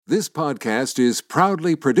This podcast is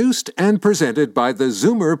proudly produced and presented by the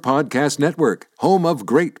Zoomer Podcast Network, home of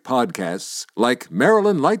great podcasts like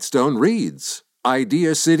Marilyn Lightstone Reads,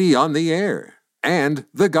 Idea City on the Air, and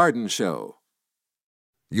The Garden Show.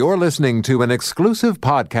 You're listening to an exclusive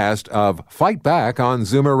podcast of Fight Back on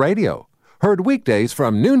Zoomer Radio, heard weekdays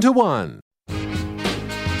from noon to 1.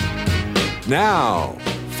 Now,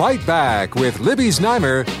 Fight Back with Libby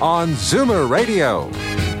Znaimer on Zoomer Radio.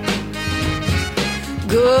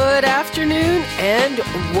 Good afternoon and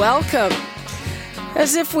welcome.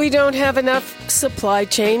 As if we don't have enough supply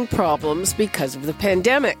chain problems because of the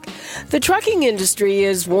pandemic. The trucking industry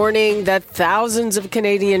is warning that thousands of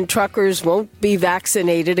Canadian truckers won't be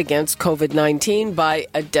vaccinated against COVID-19 by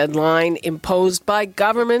a deadline imposed by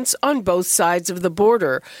governments on both sides of the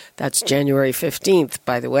border. That's January 15th,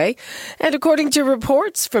 by the way. And according to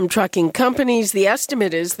reports from trucking companies, the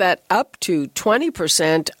estimate is that up to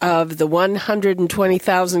 20% of the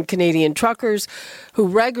 120,000 Canadian truckers who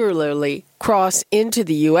regularly cross into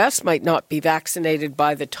the U.S. might not be vaccinated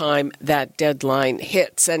by the time that deadline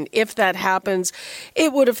hits. And if that happens,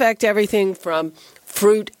 it would affect everything from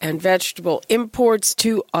fruit and vegetable imports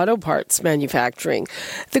to auto parts manufacturing.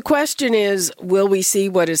 The question is, will we see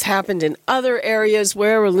what has happened in other areas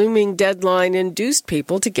where a looming deadline induced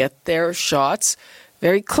people to get their shots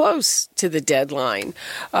very close to the deadline?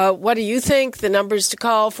 What do you think? The numbers to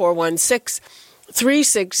call,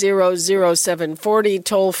 416-360-0740,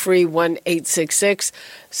 toll-free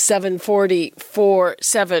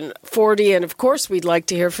 1-866-740-4740. And, of course, we'd like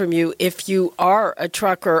to hear from you if you are a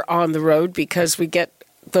trucker on the road, because we get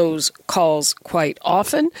those calls quite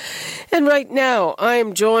often. And right now, I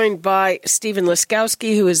am joined by Stephen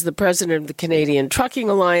Laskowski, who is the president of the Canadian Trucking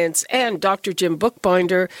Alliance, and Dr. Jim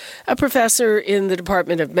Bookbinder, a professor in the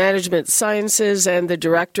Department of Management Sciences and the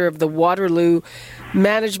director of the Waterloo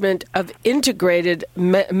Management of Integrated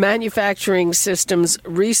Manufacturing Systems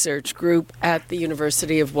Research Group at the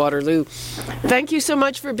University of Waterloo. Thank you so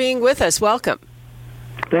much for being with us. Welcome.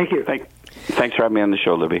 Thank you. Thanks for having me on the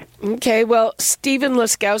show, Libby. Okay, well, Stephen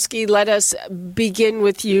Laskowski, let us begin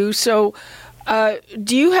with you. So,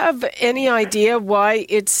 do you have any idea why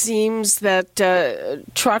it seems that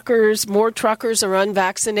more truckers are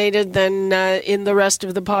unvaccinated than in the rest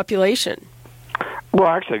of the population? Well,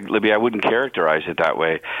 actually, Libby, I wouldn't characterize it that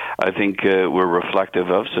way. I think we're reflective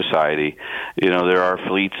of society. You know, there are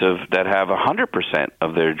fleets that have 100%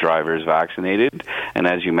 of their drivers vaccinated, and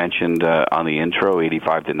as you mentioned on the intro,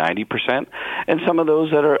 85 to 90%, and some of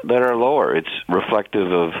those that are lower. It's reflective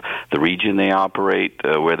of the region they operate,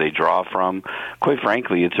 where they draw from. Quite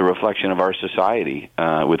frankly, it's a reflection of our society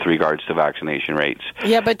with regards to vaccination rates.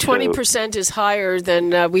 Yeah, but 20% is higher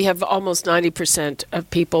than we have almost 90% of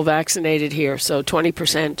people vaccinated here, so 20%,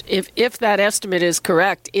 if that estimate is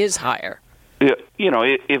correct, is higher. You know,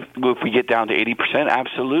 if we get down to 80%,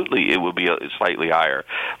 absolutely, it will be slightly higher.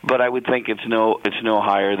 But I would think it's no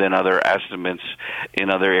higher than other estimates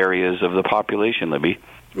in other areas of the population, Libby.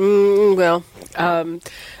 Well,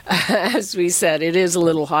 as we said, it is a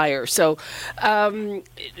little higher. So, you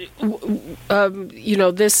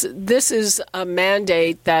know, this is a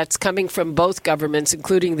mandate that's coming from both governments,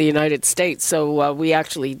 including the United States. So we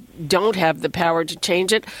actually don't have the power to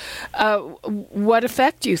change it. What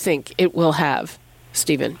effect do you think it will have,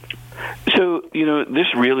 Stephen? So, you know, this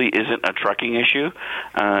really isn't a trucking issue.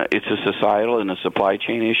 It's a societal and a supply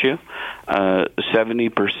chain issue.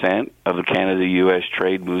 70% of the Canada-U.S.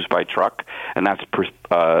 trade moves by truck, and that's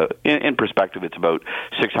in perspective, it's about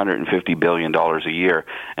 $650 billion a year.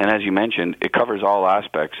 And as you mentioned, it covers all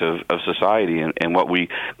aspects of society and what we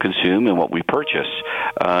consume and what we purchase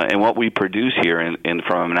and what we produce here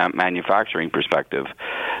from a manufacturing perspective.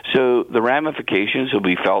 So the ramifications will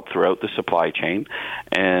be felt throughout the supply chain,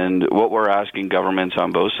 and what we're asking governments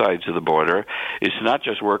on both sides of the border is to not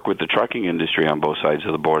just work with the trucking industry on both sides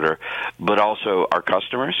of the border, but also our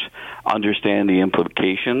customers, understand the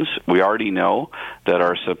implications. We already know that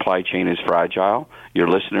our supply chain is fragile. Your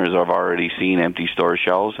listeners have already seen empty store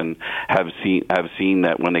shelves and have seen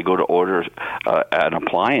that when they go to order an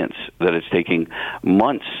appliance, that it's taking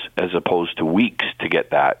months as opposed to weeks to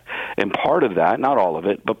get that. And part of that, not all of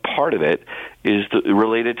it, but part of it is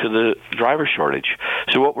related to the driver shortage.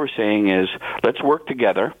 So what we're saying is, let's work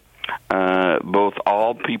together, both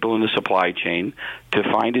all people in the supply chain, to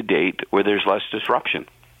find a date where there's less disruption.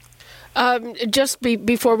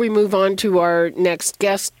 Before we move on to our next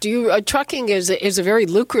guest, trucking is a very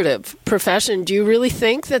lucrative profession. Do you really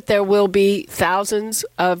think that there will be thousands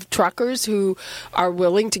of truckers who are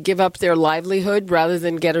willing to give up their livelihood rather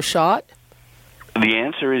than get a shot? The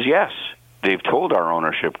answer is yes. they've told our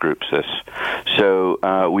ownership groups this.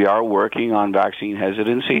 So we are working on vaccine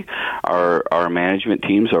hesitancy. Our management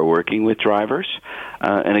teams are working with drivers.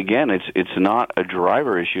 And again, it's not a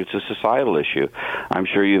driver issue, it's a societal issue. I'm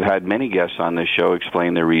sure you've had many guests on this show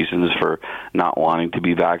explain their reasons for not wanting to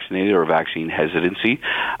be vaccinated or vaccine hesitancy,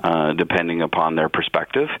 depending upon their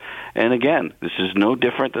perspective. And again, this is no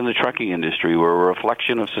different than the trucking industry. We're a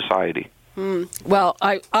reflection of society. Well,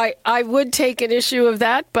 I would take an issue of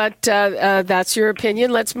that, but that's your opinion.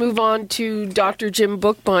 Let's move on to Dr. Jim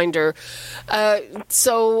Bookbinder.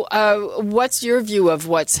 So what's your view of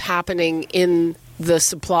what's happening in the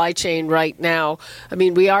supply chain right now? I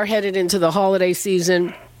mean, we are headed into the holiday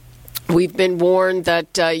season. We've been warned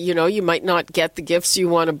that, you might not get the gifts you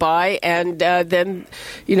want to buy, and then,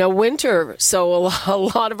 winter. So a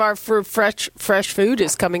lot of our fresh food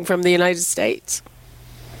is coming from the United States.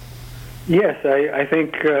 Yes, I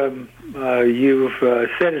think you've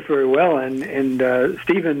said it very well, and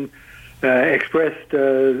Stephen expressed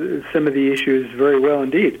some of the issues very well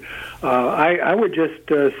indeed. I would just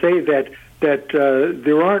say that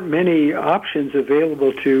there aren't many options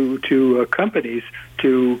available to companies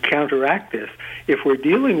to counteract this. If we're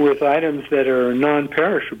dealing with items that are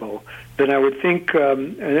non-perishable, then I would think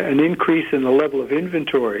an increase in the level of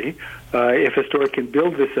inventory, if a store can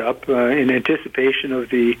build this up in anticipation of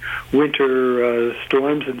the winter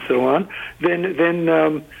storms and so on, then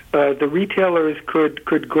the retailers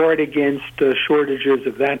could guard against shortages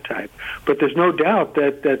of that type. But there's no doubt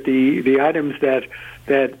that the items that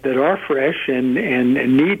are fresh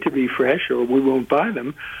and need to be fresh, or we won't buy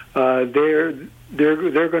them,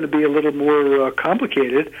 they're going to be a little more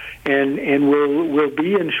complicated and will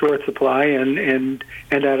be in short supply and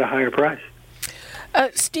at a higher price.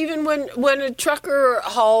 Stephen, when a trucker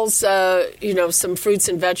hauls some fruits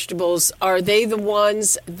and vegetables, are they the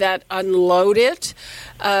ones that unload it?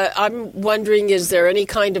 I'm wondering, is there any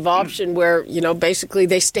kind of option where basically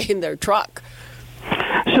they stay in their truck?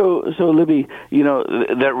 So Libby,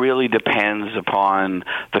 that really depends upon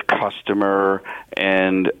the customer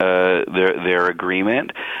and their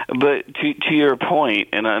agreement. But to your point,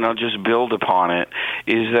 and I'll just build upon it,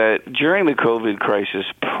 is that during the COVID crisis,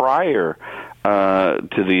 prior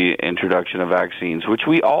to the introduction of vaccines, which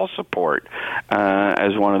we all support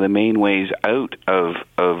as one of the main ways out of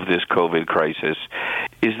this COVID crisis,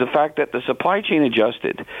 is the fact that the supply chain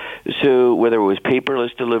adjusted. So whether it was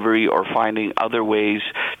paperless delivery or finding other ways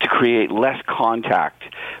to create less contact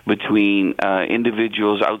between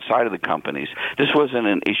individuals outside of the companies. This wasn't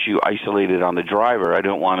an issue isolated on the driver. I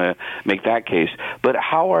don't want to make that case. But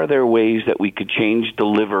how are there ways that we could change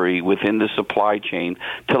delivery within the supply chain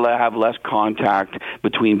to have less contact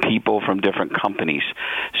between people from different companies?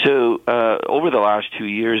 So over the last 2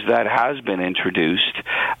 years, that has been introduced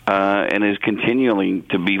and is continuing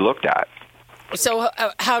to be looked at. So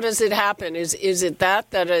how does it happen? Is it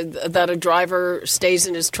that a driver stays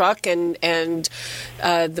in his truck and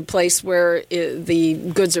the place where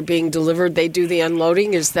the goods are being delivered, they do the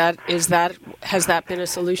unloading? Has that been a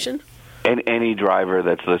solution? And any driver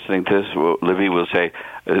that's listening to this, Libby, will say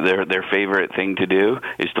their favorite thing to do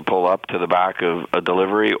is to pull up to the back of a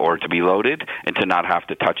delivery or to be loaded and to not have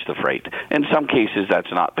to touch the freight. In some cases,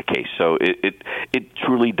 that's not the case. So it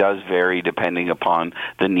truly does vary depending upon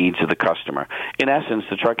the needs of the customer. In essence,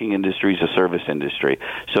 the trucking industry is a service industry.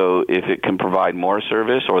 So if it can provide more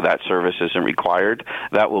service or that service isn't required,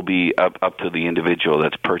 that will be up to the individual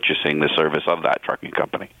that's purchasing the service of that trucking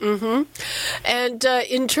company. Mm-hmm. And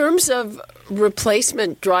in terms of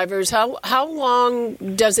replacement drivers, how long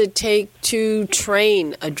does it take to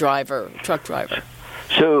train a truck driver?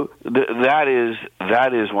 So that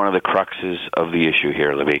is one of the cruxes of the issue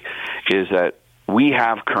here, Libby, is that we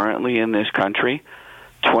have currently in this country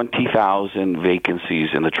 20,000 vacancies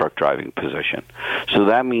in the truck driving position. So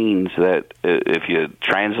that means that if you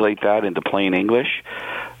translate that into plain English,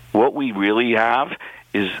 what we really have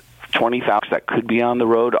is 20,000 that could be on the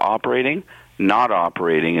road operating, not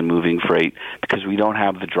operating and moving freight because we don't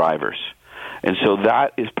have the drivers. And so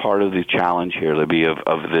that is part of the challenge here, Libby, of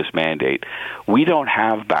this mandate. We don't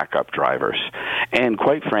have backup drivers. And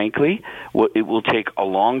quite frankly, it will take a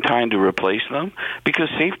long time to replace them because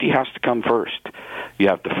safety has to come first. You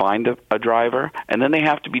have to find a driver, and then they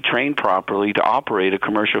have to be trained properly to operate a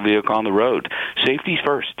commercial vehicle on the road. Safety's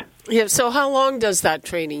first. Yeah. So how long does that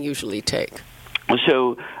training usually take?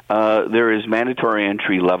 So there is mandatory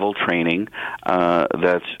entry-level training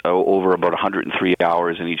that's over about 103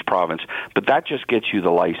 hours in each province, but that just gets you the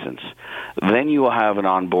license. Then you will have an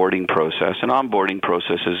onboarding process, and onboarding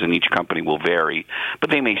processes in each company will vary, but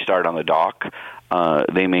they may start on the dock.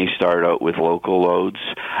 They may start out with local loads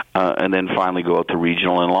and then finally go out to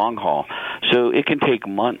regional and long haul. So it can take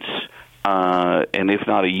months, and if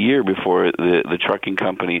not a year, before the trucking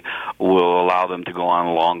company will allow them to go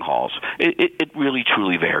on long hauls. It really,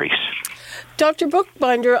 truly varies. Dr.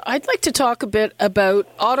 Bookbinder, I'd like to talk a bit about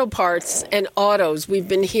auto parts and autos. We've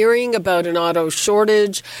been hearing about an auto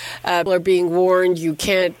shortage. People are being warned you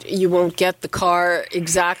won't get the car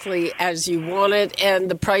exactly as you want it,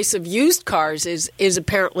 and the price of used cars is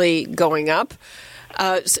apparently going up.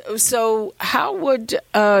 So how would,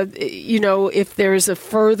 if there's a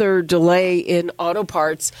further delay in auto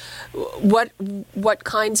parts, what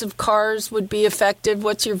kinds of cars would be affected?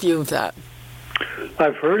 What's your view of that?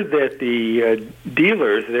 I've heard that the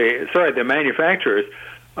the manufacturers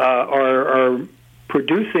are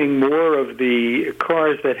producing more of the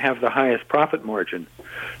cars that have the highest profit margin.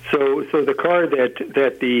 So the car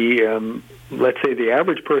that the let's say the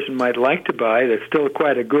average person might like to buy, that's still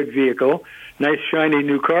quite a good vehicle, nice shiny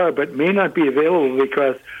new car, but may not be available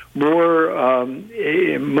because more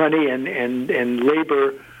money and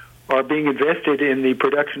labor are being invested in the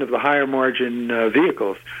production of the higher margin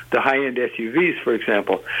vehicles, the high-end SUVs, for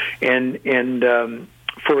example. And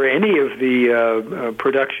for any of the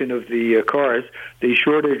production of the cars, the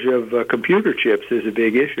shortage of computer chips is a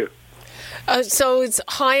big issue. So it's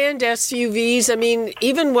high-end SUVs. I mean,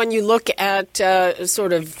 even when you look at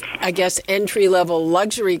sort of, I guess, entry-level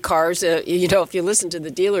luxury cars, if you listen to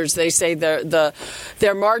the dealers, they say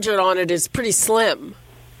their margin on it is pretty slim.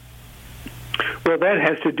 Well, that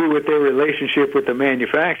has to do with their relationship with the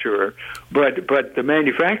manufacturer, but the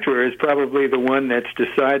manufacturer is probably the one that's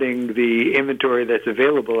deciding the inventory that's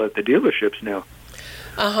available at the dealerships now.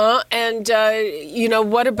 And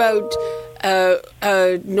what about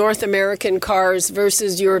North American cars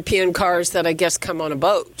versus European cars that I guess come on a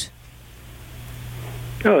boat?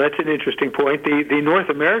 Oh, that's an interesting point. The North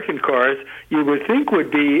American cars you would think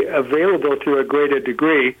would be available to a greater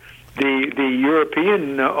degree. The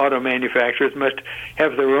European auto manufacturers must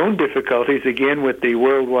have their own difficulties, again, with the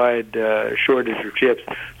worldwide shortage of chips.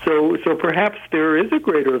 So perhaps there is a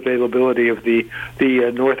greater availability of the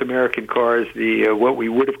North American cars, the what we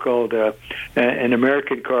would have called an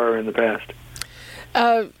American car in the past.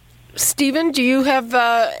 Stephen, do you have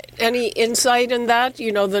any insight in that?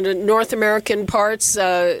 The North American parts,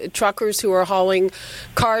 truckers who are hauling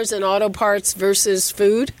cars and auto parts versus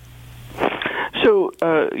food? So,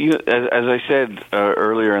 as I said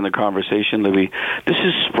earlier in the conversation, Libby, this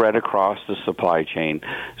is spread across the supply chain.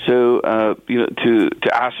 So, to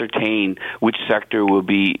ascertain which sector will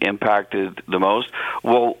be impacted the most,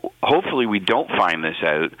 well, hopefully we don't find this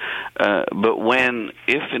out. But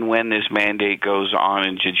if and when this mandate goes on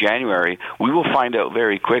into January, we will find out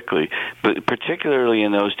very quickly. But particularly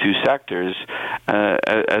in those two sectors,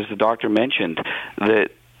 as the doctor mentioned, that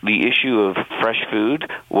the issue of fresh food,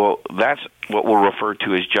 well, that's what we'll refer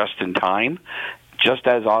to as just in time, just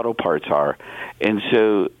as auto parts are. And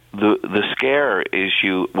so the scare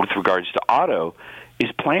issue with regards to auto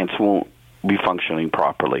is plants won't be functioning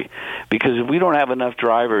properly. Because if we don't have enough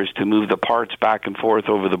drivers to move the parts back and forth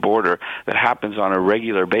over the border that happens on a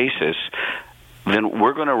regular basis, then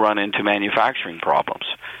we're going to run into manufacturing problems.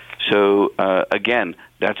 So, again,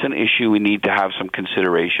 that's an issue we need to have some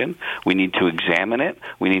consideration. We need to examine it.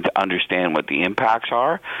 We need to understand what the impacts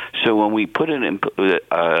are. So when we put an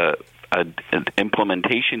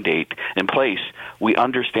implementation date in place, we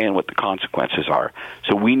understand what the consequences are.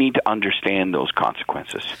 So we need to understand those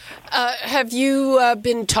consequences. Have you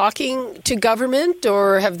been talking to government,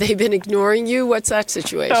 or have they been ignoring you? What's that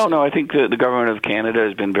situation? No, I think the government of Canada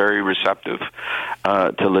has been very receptive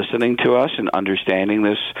to listening to us and understanding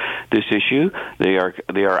this issue. They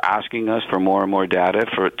are asking us for more and more data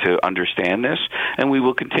to understand this, and we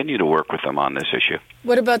will continue to work with them on this issue.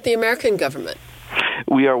 What about the American government?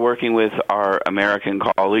 We are working with our American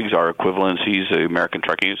colleagues, our equivalencies, the American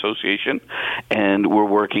Trucking Association, and we're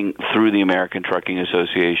working through the American Trucking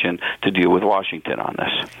Association to deal with Washington on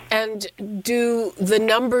this. And do the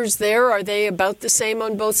numbers there, are they about the same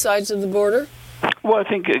on both sides of the border? Well, I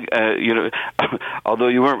think although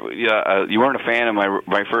you weren't a fan of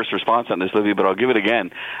my first response on this, Livy, but I'll give it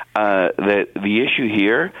again. That the issue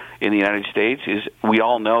here in the United States is we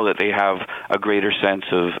all know that they have a greater sense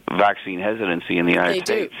of vaccine hesitancy in the United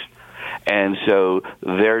States, and so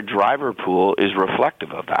their driver pool is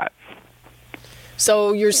reflective of that.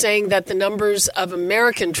 So you're saying that the numbers of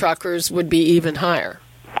American truckers would be even higher?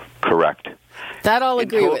 Correct. That I'll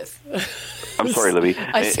agree with. I'm sorry, Libby.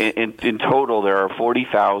 In total, there are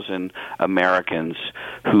 40,000 Americans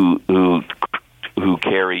who who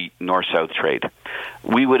carry north-south trade.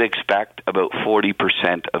 We would expect about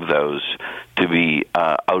 40% of those to be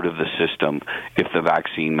out of the system if the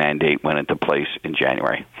vaccine mandate went into place in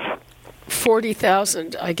January.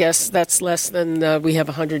 40,000, I guess that's less than we have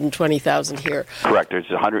 120,000 here. Correct. There's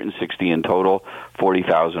 160 in total,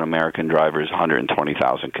 40,000 American drivers,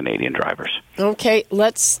 120,000 Canadian drivers. Okay,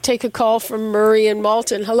 let's take a call from Murray in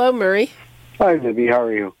Malton. Hello, Murray. Hi, Libby. How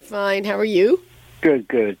are you? Fine. How are you? Good,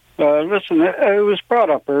 good. Listen, it was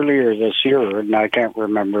brought up earlier this year, and I can't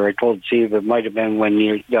remember. I told Steve it might have been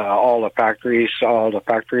when all the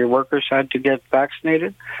factory workers had to get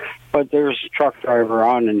vaccinated. But there's a truck driver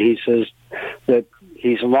on, and he says that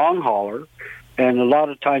he's a long hauler, and a lot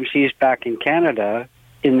of times he's back in Canada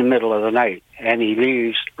in the middle of the night, and he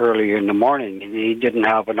leaves early in the morning, and he didn't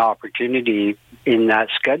have an opportunity in that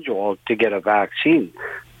schedule to get a vaccine.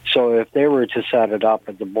 So if they were to set it up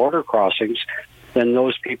at the border crossings, then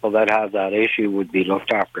those people that have that issue would be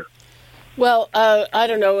looked after. Well, I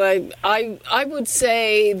don't know. I would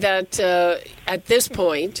say that at this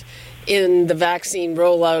point in the vaccine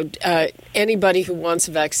rollout, anybody who wants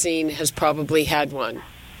a vaccine has probably had one,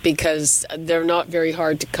 because they're not very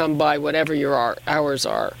hard to come by, whatever your hours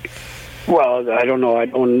are. Well, I don't know. I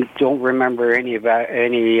don't remember any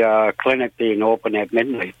clinic being open at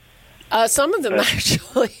midnight. Some of them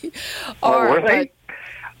actually are. Were they?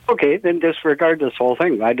 Okay, then disregard this whole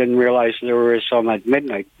thing. I didn't realize there was some at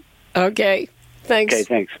midnight. Okay, thanks. Okay,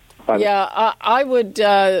 thanks. Bye. Yeah, I would.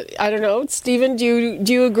 I don't know, Stephen. Do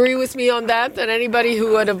you agree with me on that? That anybody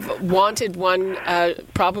who would have wanted one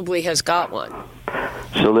probably has got one.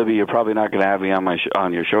 So, Libby, you're probably not going to have me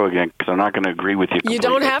on your show again, because I'm not going to agree with you completely. You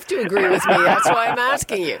don't have to agree with me. That's why I'm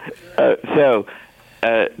asking you.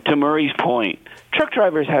 To Murray's point, truck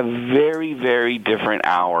drivers have very, very different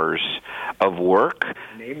hours of work,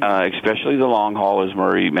 especially the long haul, as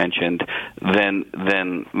Murray mentioned,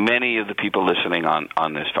 than many of the people listening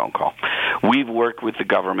on this phone call. We've worked with the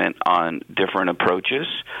government on different approaches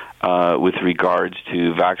with regards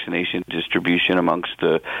to vaccination distribution amongst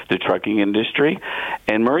the trucking industry.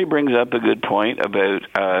 And Murray brings up a good point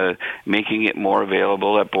about making it more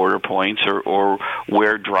available at border points or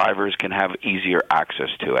where drivers can have easier access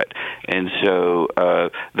to it. And so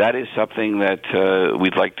that is something that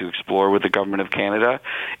we'd like to explore with the Government of Canada,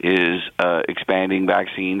 is expanding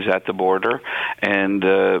vaccines at the border and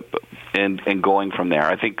going from there.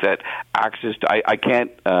 I think that access to, I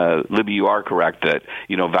can't, Libby, you are correct that,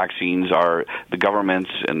 vaccines are the governments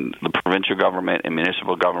and the provincial government and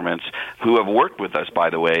municipal governments who have worked with us, by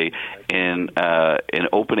the way, in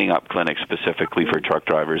opening up clinics specifically for truck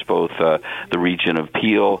drivers. Both the region of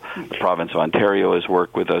Peel, the province of Ontario has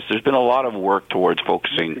worked with us. There's been a lot of work towards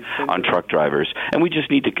focusing on truck drivers, and we just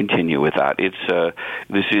need to continue with that.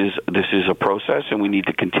 This is a process, and we need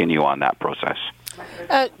to continue on that process.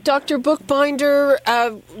 Dr. Bookbinder,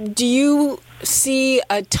 do you see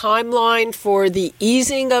a timeline for the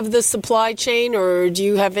easing of the supply chain, or do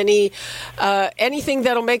you have anything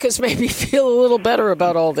that'll make us maybe feel a little better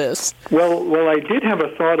about all this? Well, I did have a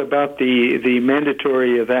thought about the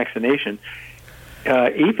mandatory vaccination.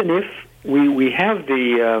 Even if we have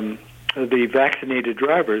the vaccinated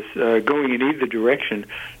drivers going in either direction,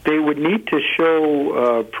 they would need to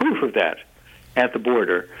show proof of that at the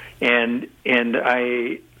border. And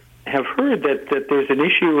I have heard that there's an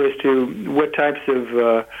issue as to what types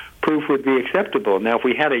of proof would be acceptable. Now, if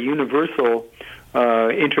we had a universal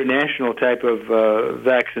international type of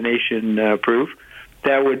vaccination proof,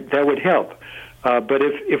 that would help. But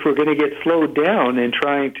if we're going to get slowed down in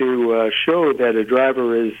trying to show that a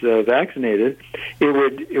driver is vaccinated, it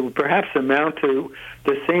would perhaps amount to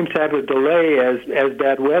the same type of delay as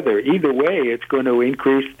bad weather. Either way, it's going to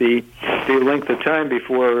increase the length of time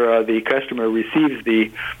before the customer receives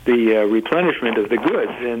the replenishment of the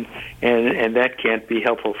goods, and that can't be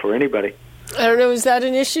helpful for anybody. I don't know. Is that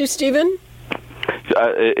an issue, Stephen?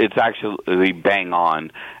 It's actually bang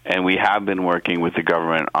on, and we have been working with the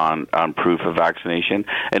government on proof of vaccination,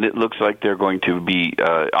 and it looks like they're going to be,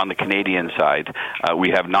 on the Canadian side, we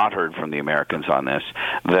have not heard from the Americans on this,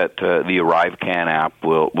 that the ArriveCan app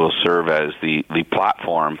will serve as the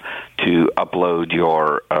platform to upload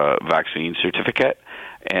your vaccine certificate.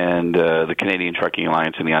 And the Canadian Trucking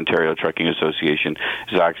Alliance and the Ontario Trucking Association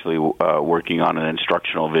is actually working on an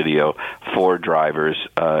instructional video for drivers,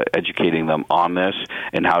 educating them on this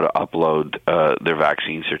and how to upload their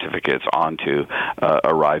vaccine certificates onto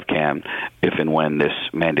ArriveCan if and when this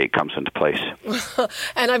mandate comes into place.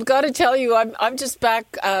 And I've got to tell you, I'm just back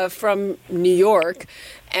from New York,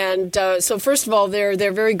 And so first of all, they're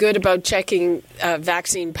very good about checking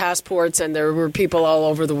vaccine passports, and there were people all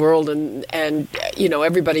over the world, and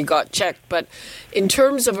everybody got checked. But in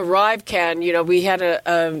terms of ArriveCan, we had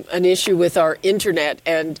an issue with our internet,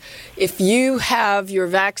 and if you have your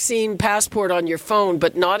vaccine passport on your phone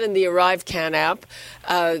but not in the ArriveCan app,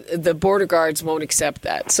 the border guards won't accept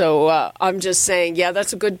that. So I'm just saying,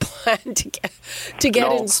 that's a good plan to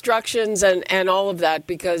get instructions and all of that,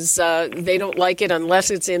 because they don't like it unless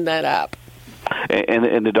it's in that app.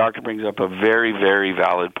 And the doctor brings up a very, very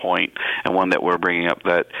valid point, and one that we're bringing up,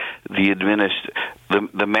 that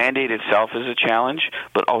the mandate itself is a challenge,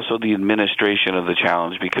 but also the administration of the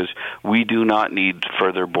challenge, because we do not need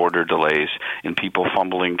further border delays in people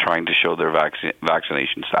fumbling trying to show their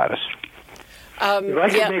vaccination status. If I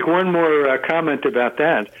could make one more comment about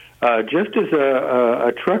that, just as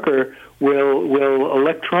a trucker will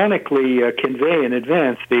electronically convey in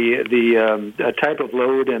advance the type of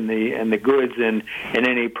load and the goods and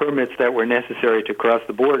any permits that were necessary to cross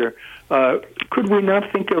the border, could we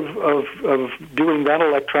not think of doing that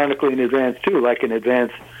electronically in advance too, like an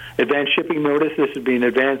advance shipping notice? This would be an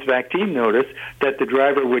advance vaccine notice that the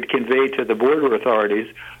driver would convey to the border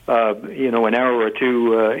authorities, an hour or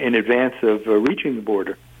two in advance of reaching the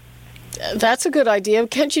border. That's a good idea.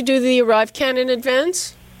 Can't you do the ArriveCan in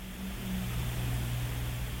advance?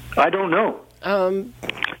 I don't know.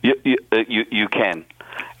 You can.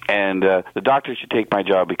 And the doctor should take my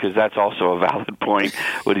job, because that's also a valid point,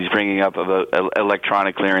 what he's bringing up about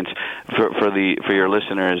electronic clearance. For your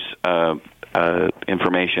listeners'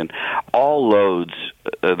 information, all loads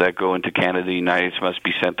that go into Canada, the United States, must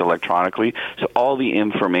be sent electronically. So all the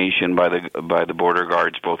information by the border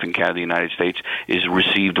guards, both in Canada and the United States, is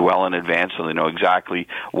received well in advance, so they know exactly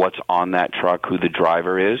what's on that truck, who the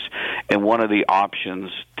driver is. And one of the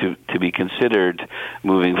options to be considered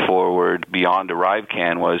moving forward beyond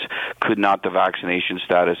ArriveCan was, could not the vaccination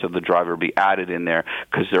status of the driver be added in there,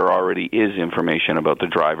 because there already is information about the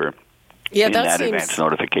driver in that advance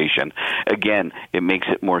notification. Again, it makes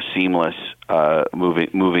it more seamless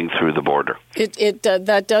moving through the border.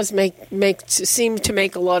 That does seem to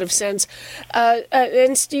make a lot of sense.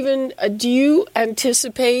 And Stephen, do you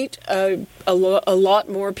anticipate a lot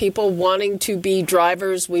more people wanting to be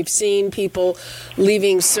drivers? We've seen people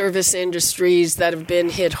leaving service industries that have been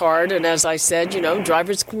hit hard, and as I said,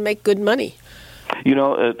 drivers can make good money.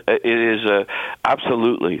 It is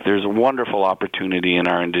absolutely. There's a wonderful opportunity in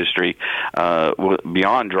our industry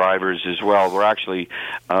beyond drivers as well. We're actually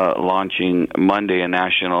launching Monday a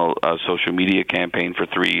national social media campaign for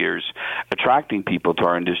 3 years, attracting people to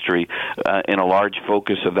our industry, and a large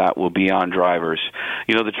focus of that will be on drivers.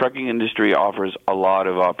 The trucking industry offers a lot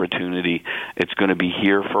of opportunity. It's going to be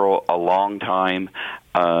here for a long time.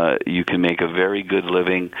 You can make a very good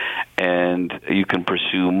living, and you can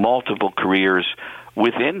pursue multiple careers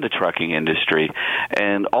within the trucking industry,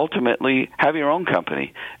 and ultimately have your own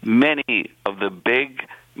company. Many of the big,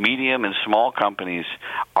 medium, and small companies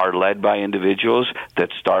are led by individuals that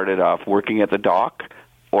started off working at the dock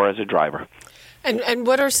or as a driver. And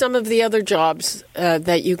what are some of the other jobs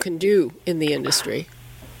that you can do in the industry?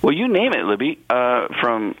 Well, you name it, Libby,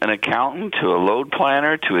 from an accountant to a load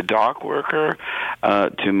planner to a dock worker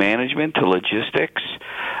to management to logistics,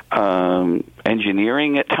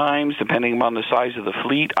 engineering at times, depending upon the size of the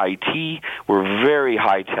fleet, IT. We're a very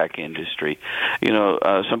high-tech industry.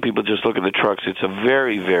 Some people just look at the trucks. It's a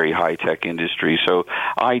very, very high-tech industry. So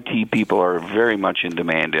IT people are very much in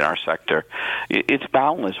demand in our sector. It's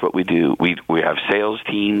boundless what we do. We have sales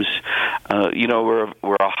teams.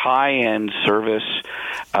 We're a high-end service.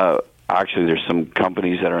 Actually, there's some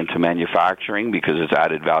companies that are into manufacturing because it's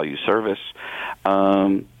added value service.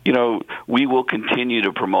 We will continue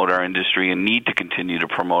to promote our industry and need to continue to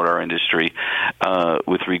promote our industry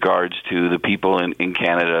with regards to the people in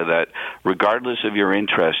Canada that, regardless of your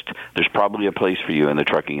interest, there's probably a place for you in the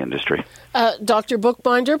trucking industry. Dr.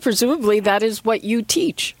 Bookbinder, presumably that is what you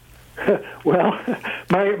teach. Well,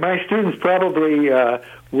 my students probably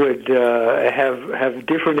would have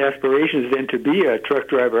different aspirations than to be a truck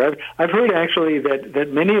driver. I've heard actually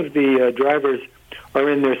that many of the drivers are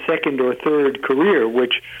in their second or third career,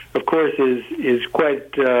 which of course is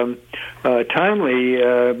quite timely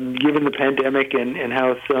given the pandemic and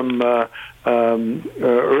how some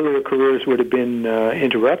earlier careers would have been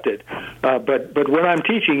interrupted. But what I'm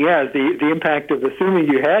teaching, is the impact of assuming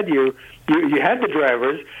you had the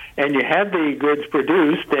drivers and you had the goods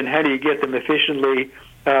produced, then how do you get them efficiently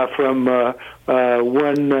from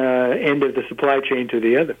one end of the supply chain to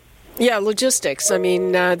the other? Yeah, logistics. I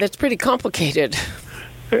mean, that's pretty complicated.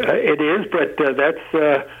 It is, but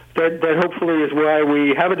that hopefully is why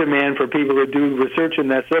we have a demand for people to do research in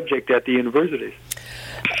that subject at the universities.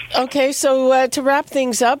 Okay, so to wrap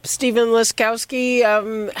things up, Stephen Laskowski,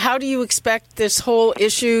 how do you expect this whole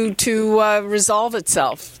issue to resolve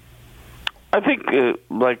itself? I think,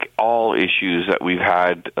 like all issues that we've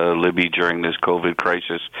had, Libby, during this COVID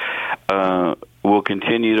crisis, we'll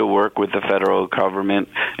continue to work with the federal government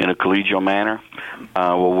in a collegial manner.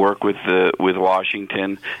 We'll work with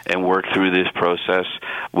Washington and work through this process,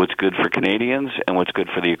 what's good for Canadians and what's good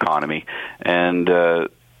for the economy. And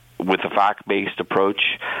with a fact-based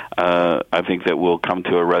approach, I think that we'll come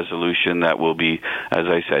to a resolution that will be, as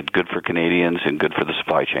I said, good for Canadians and good for the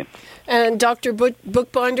supply chain. And Dr.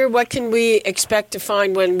 Bookbinder, what can we expect to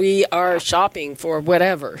find when we are shopping for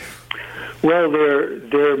whatever? Well,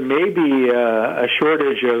 there may be a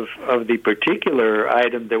shortage of the particular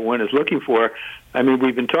item that one is looking for. I mean,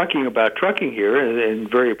 we've been talking about trucking here, and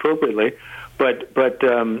very appropriately, but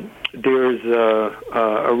there's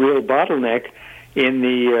a real bottleneck in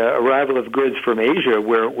the arrival of goods from Asia,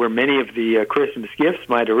 where many of the Christmas gifts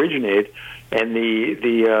might originate, and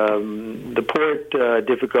the port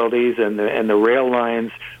difficulties and the rail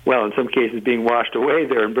lines, well, in some cases being washed away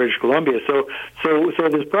there in British Columbia. So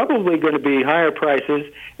there's probably going to be higher prices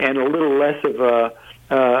and a little less of a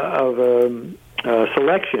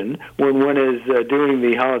selection when one is doing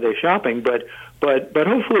the holiday shopping, but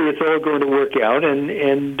hopefully it's all going to work out,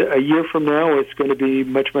 and a year from now it's going to be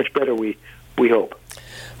much better. We hope.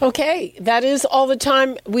 Okay, that is all the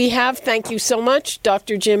time we have. Thank you so much,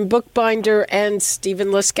 Dr. Jim Bookbinder and Stephen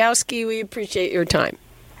Laskowski. We appreciate your time.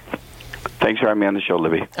 Thanks for having me on the show,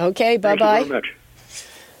 Libby. Okay, bye-bye. Thank you very much.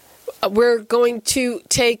 We're going to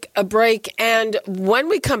take a break, and when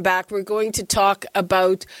we come back, we're going to talk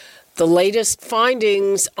about the latest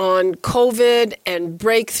findings on COVID and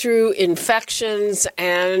breakthrough infections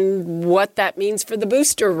and what that means for the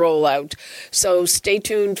booster rollout. So stay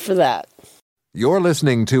tuned for that. You're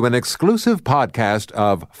listening to an exclusive podcast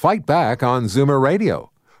of Fight Back on Zoomer Radio.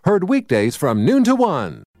 Heard weekdays from noon to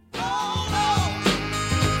 1.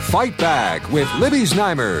 Fight Back with Libby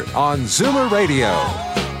Znaimer on Zoomer Radio.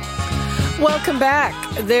 Welcome back.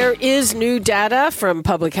 There is new data from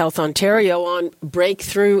Public Health Ontario on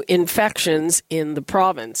breakthrough infections in the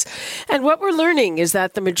province. And what we're learning is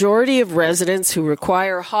that the majority of residents who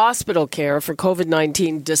require hospital care for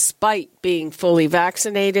COVID-19, despite being fully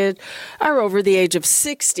vaccinated, are over the age of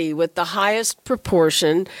 60, with the highest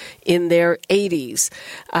proportion in their 80s.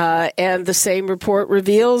 And the same report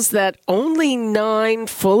reveals that only 9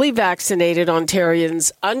 fully vaccinated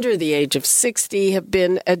Ontarians under the age of 60 have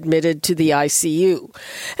been admitted to the ICU.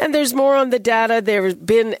 And there's more on the data. There have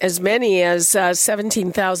been as many as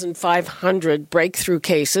 17,500 breakthrough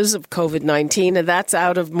cases of COVID-19, and that's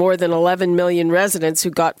out of more than 11 million residents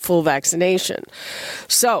who got full vaccination.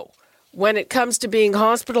 So, when it comes to being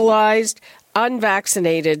hospitalized,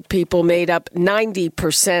 unvaccinated people made up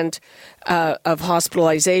 90% of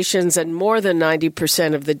hospitalizations and more than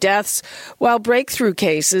 90% of the deaths, while breakthrough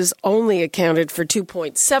cases only accounted for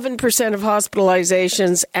 2.7% of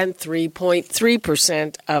hospitalizations and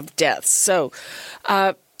 3.3% of deaths. So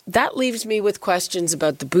that leaves me with questions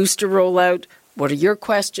about the booster rollout. What are your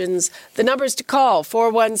questions? The numbers to call,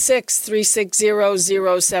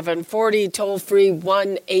 416-360-0740, toll free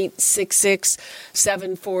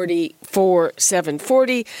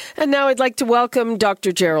 1-866-740-4740. And now I'd like to welcome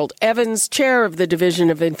Dr. Gerald Evans, Chair of the Division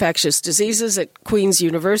of Infectious Diseases at Queen's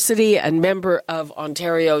University and member of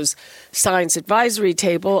Ontario's Science Advisory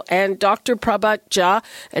Table, and Dr. Prabhat Jha,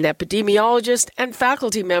 an epidemiologist and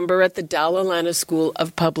faculty member at the Dalla Lana School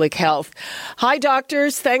of Public Health. Hi,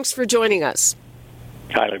 doctors. Thanks for joining us.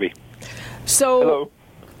 Hi, Libby. Hello.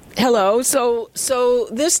 So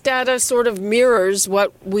this data sort of mirrors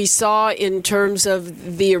what we saw in terms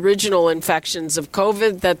of the original infections of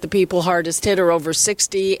COVID, that the people hardest hit are over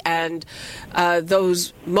 60, and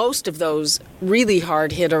most of those really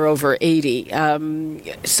hard hit are over 80.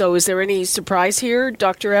 So is there any surprise here,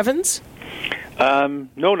 Dr. Evans?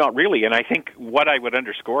 No, not really. And I think what I would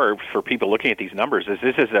underscore for people looking at these numbers is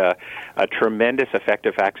this is a tremendous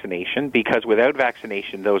effective vaccination, because without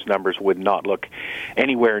vaccination, those numbers would not look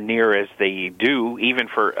anywhere near as they do, even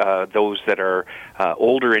for those that are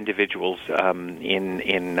older individuals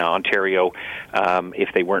in Ontario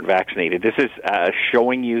if they weren't vaccinated. This is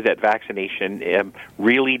showing you that vaccination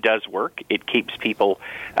really does work. It keeps people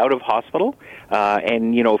out of hospital.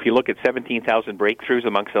 And, if you look at 17,000 breakthroughs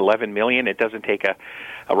amongst 11 million, it doesn't take a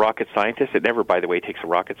rocket scientist. It never, by the way, takes a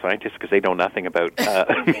rocket scientist because they know nothing about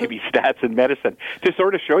maybe stats and medicine to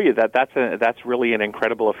sort of show you that that's really an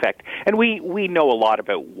incredible effect. And we know a lot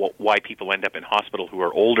about why people end up in hospital who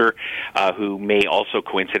are older, who may also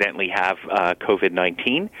coincidentally have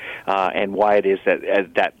COVID-19, and why it is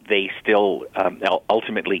that they still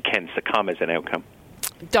ultimately can succumb as an outcome.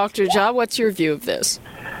 Dr. Jha, what's your view of this?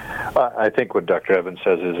 I think what Dr. Evans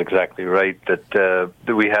says is exactly right, that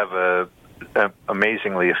we have an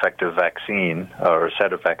amazingly effective vaccine, or a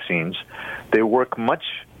set of vaccines. They work much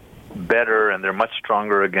better and they're much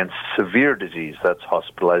stronger against severe disease, that's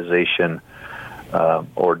hospitalization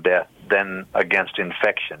or death, than against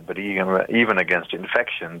infection. But even against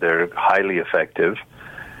infection, they're highly effective.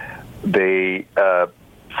 They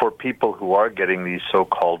for people who are getting these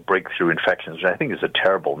so-called breakthrough infections, which I think is a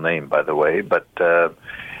terrible name, by the way, but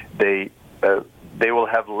they will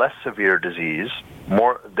have less severe disease.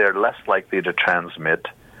 They're less likely to transmit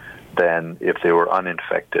than if they were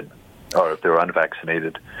uninfected or if they were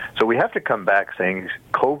unvaccinated. So we have to come back saying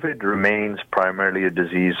COVID remains primarily a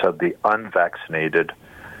disease of the unvaccinated.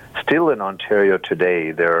 Still in Ontario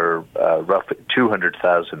today, there are roughly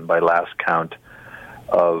 200,000 by last count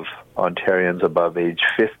of Ontarians above age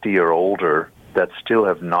 50 or older that still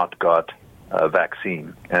have not got a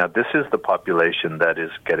vaccine. And this is the population that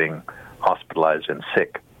is getting hospitalized and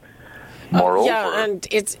sick. Moreover, and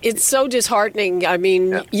it's so disheartening. I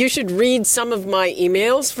mean, you should read some of my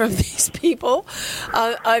emails from these people.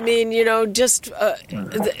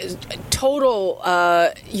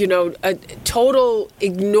 Total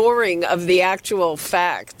ignoring of the actual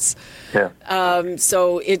facts. Yeah.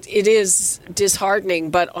 So it is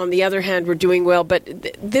disheartening, but on the other hand, we're doing well. But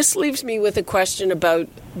this leaves me with a question about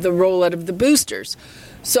the rollout of the boosters.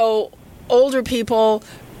 So older people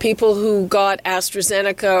who got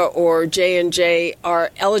AstraZeneca or J&J are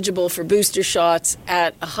eligible for booster shots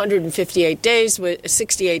at 158 days,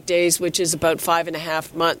 68 days, which is about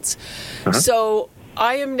 5.5 months. Uh-huh. So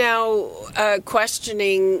I am now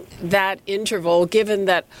questioning that interval, given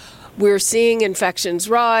that we're seeing infections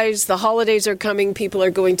rise, the holidays are coming, people are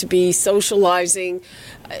going to be socializing.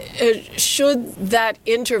 Should that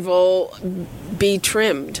interval be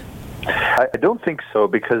trimmed? I don't think so,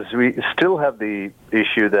 because we still have the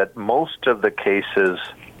issue that most of the cases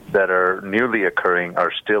that are newly occurring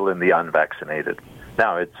are still in the unvaccinated.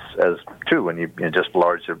 Now, it's as true when you just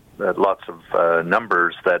lots of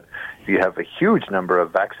numbers, that if you have a huge number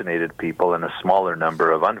of vaccinated people and a smaller number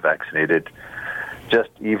of unvaccinated, just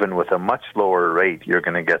even with a much lower rate, you're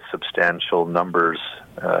going to get substantial numbers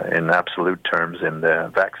in absolute terms in the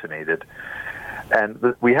vaccinated.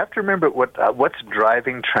 And we have to remember what's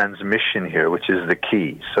driving transmission here, which is the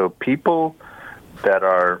key. So people that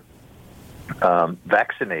are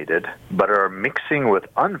vaccinated but are mixing with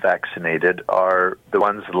unvaccinated are the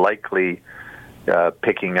ones likely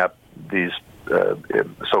picking up these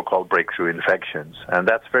so-called breakthrough infections. And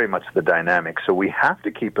that's very much the dynamic. So we have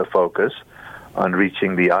to keep a focus on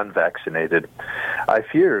reaching the unvaccinated. I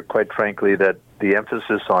fear, quite frankly, that the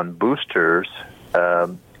emphasis on boosters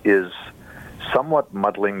is somewhat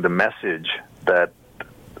muddling the message that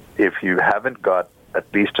if you haven't got at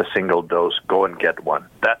least a single dose, go and get one.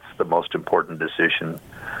 That's the most important decision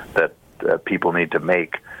that people need to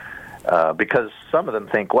make, because some of them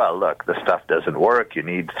think, well, look, the stuff doesn't work. You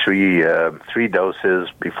need three doses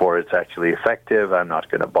before it's actually effective. I'm not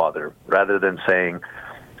going to bother. Rather than saying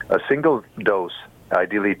a single dose,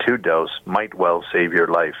 ideally 2 doses, might well save your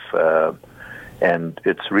life. And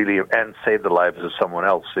it's really, and save the lives of someone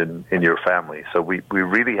else in your family. So we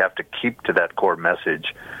really have to keep to that core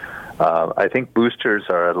message. I think boosters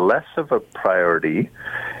are less of a priority,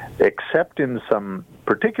 except in some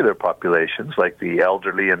particular populations like the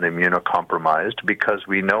elderly and the immunocompromised, because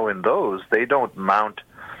we know in those they don't mount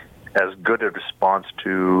as good a response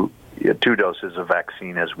to 2 doses of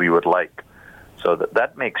vaccine as we would like. So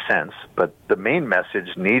that makes sense, but the main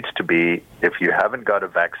message needs to be, if you haven't got a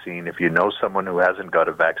vaccine, if you know someone who hasn't got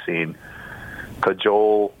a vaccine,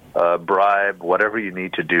 cajole, bribe, whatever you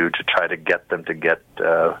need to do to try to get them to get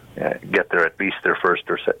their at least their first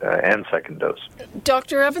and second dose.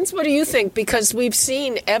 Dr. Evans, what do you think? Because we've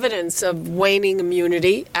seen evidence of waning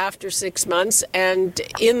immunity after 6 months, and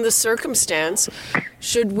in the circumstance,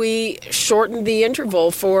 should we shorten the interval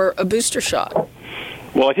for a booster shot?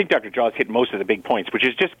 Well, I think Dr. Jaws hit most of the big points, which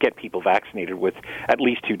is just get people vaccinated with at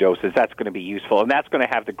least 2 doses. That's going to be useful, and that's going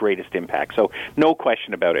to have the greatest impact. So no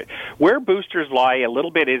question about it. Where boosters lie a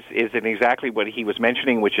little bit is in exactly what he was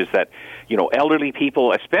mentioning, which is that, elderly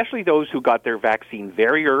people, especially those who got their vaccine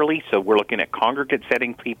very early, so we're looking at congregate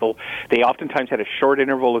setting people, they oftentimes had a short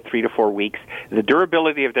interval of 3 to 4 weeks. The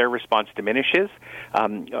durability of their response diminishes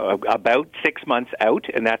about 6 months out,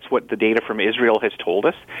 and that's what the data from Israel has told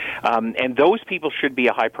us. And those people should be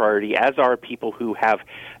a high priority, as are people who have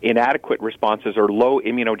inadequate responses or low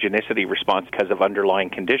immunogenicity response because of underlying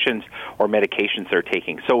conditions or medications they're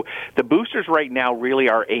taking. So the boosters right now really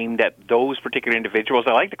are aimed at those particular individuals.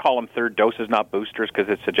 I like to call them third doses, not boosters,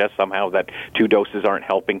 because it suggests somehow that 2 doses aren't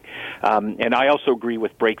helping. And I also agree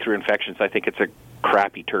with breakthrough infections. I think it's a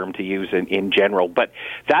crappy term to use in general, but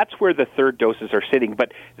that's where the third doses are sitting.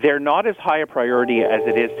 But they're not as high a priority as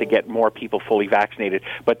it is to get more people fully vaccinated.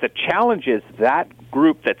 But the challenge is that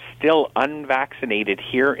group that's still unvaccinated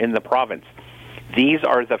here in the province. These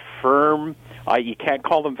are the firm, you can't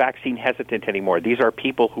call them vaccine hesitant anymore. These are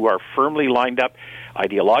people who are firmly lined up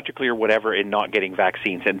ideologically or whatever in not getting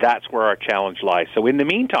vaccines, and that's where our challenge lies. So in the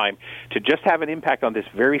meantime, to just have an impact on this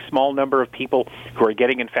very small number of people who are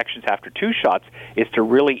getting infections after 2 shots is to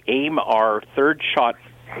really aim our third shot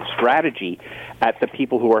strategy at the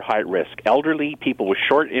people who are high risk, elderly, people with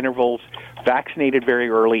short intervals, vaccinated very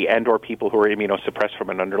early, and or people who are immunosuppressed from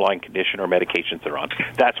an underlying condition or medications they're on.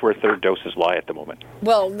 That's where third doses lie at the moment.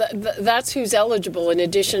 Well, that's who's eligible, in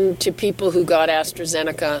addition to people who got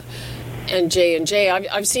AstraZeneca and J&J.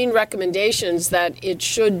 I've seen recommendations that it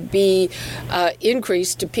should be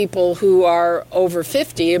increased to people who are over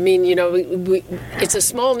 50. I mean, it's a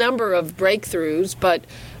small number of breakthroughs, but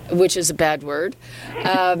which is a bad word.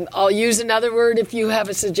 I'll use another word if you have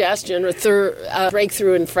a suggestion, or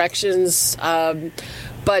breakthrough infections.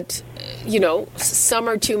 But, some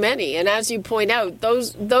are too many. And as you point out,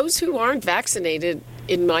 those who aren't vaccinated,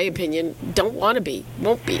 in my opinion, don't want to be,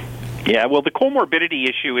 won't be. Yeah, well, the comorbidity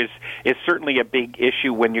issue is certainly a big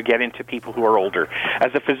issue when you get into people who are older.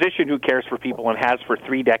 As a physician who cares for people and has for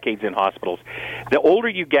 3 decades in hospitals, the older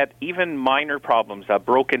you get, even minor problems, a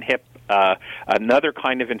broken hip, another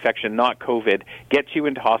kind of infection, not COVID, gets you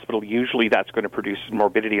into hospital. Usually that's going to produce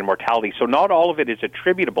morbidity and mortality. So not all of it is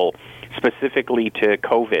attributable specifically to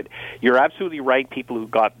COVID. You're absolutely right. People who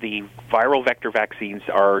got the viral vector vaccines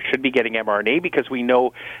should be getting mRNA, because we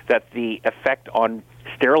know that the effect on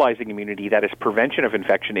sterilizing immunity, that is prevention of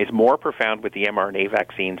infection, is more profound with the mRNA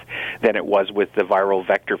vaccines than it was with the viral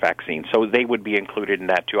vector vaccine. So they would be included in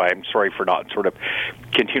that too. I'm sorry for not sort of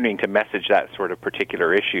continuing to message that sort of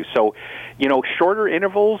particular issue. So, shorter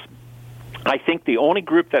intervals, I think the only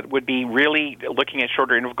group that would be really looking at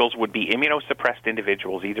shorter intervals would be immunosuppressed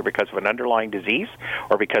individuals, either because of an underlying disease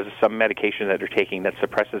or because of some medication that they're taking that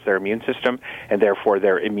suppresses their immune system and therefore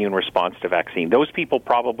their immune response to vaccine. Those people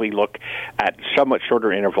probably look at somewhat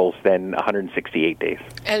shorter intervals than 168 days.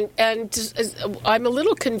 And I'm a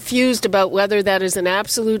little confused about whether that is an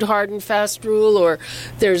absolute hard and fast rule or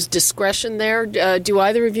there's discretion there. Do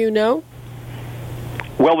either of you know?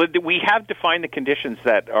 Well, we have defined the conditions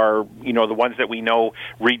that are, the ones that we know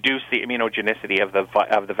reduce the immunogenicity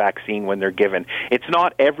of the vaccine when they're given. It's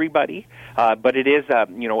not everybody, but it is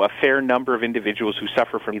a fair number of individuals who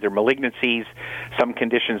suffer from either malignancies, some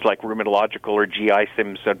conditions like rheumatological or GI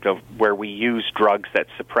symptoms, where we use drugs that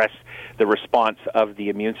suppress the response of the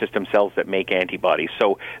immune system cells that make antibodies.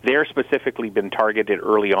 So they're specifically been targeted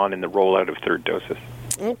early on in the rollout of third doses.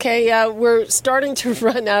 Okay, we're starting to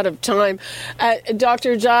run out of time.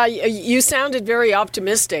 Dr. Jha, you sounded very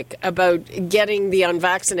optimistic about getting the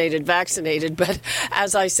unvaccinated vaccinated, but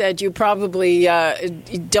as I said, you probably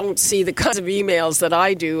don't see the kinds of emails that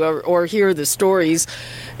I do or hear the stories.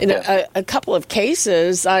 In a couple of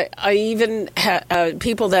cases, I even have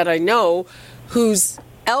people that I know whose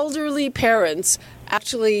elderly parents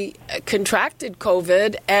actually contracted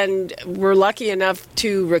COVID and were lucky enough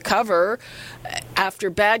to recover after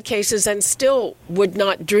bad cases and still would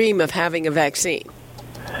not dream of having a vaccine.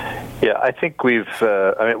 Yeah, I think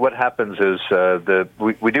what happens is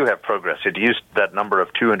we do have progress. It used that number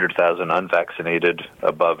of 200,000 unvaccinated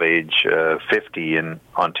above age 50 in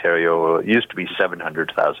Ontario. It used to be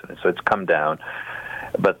 700,000, so it's come down.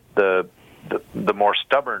 But the more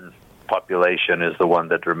stubborn population is the one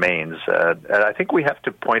that remains. And I think we have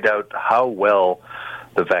to point out how well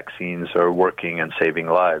the vaccines are working and saving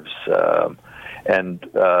lives. And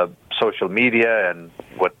social media and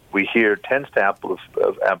what we hear tends to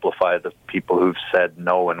amplify the people who've said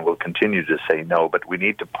no and will continue to say no. But we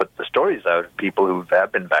need to put the stories out of people who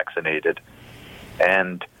have been vaccinated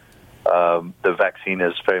and the vaccine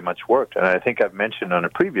has very much worked. And I think I've mentioned on a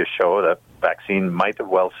previous show that vaccine might have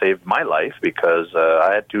well saved my life because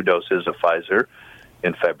I had 2 doses of Pfizer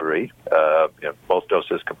in February, both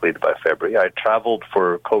doses completed by February. I traveled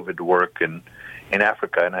for COVID work in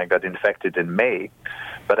Africa, and I got infected in May,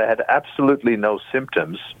 but I had absolutely no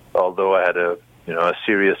symptoms, although I had a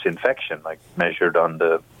serious infection, like measured on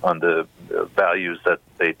the values that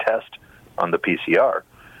they test on the PCR.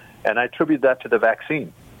 And I attribute that to the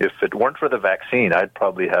vaccine. If it weren't for the vaccine, I'd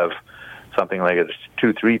probably have something like a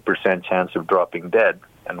 2-3% chance of dropping dead.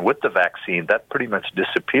 And with the vaccine, that pretty much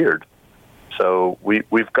disappeared. So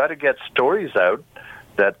we've got to get stories out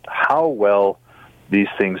that how well these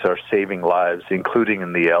things are saving lives, including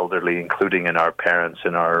in the elderly, including in our parents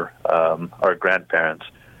and our grandparents,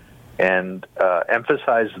 and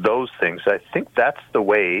emphasize those things. I think that's the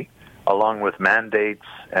way, along with mandates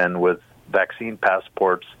and with vaccine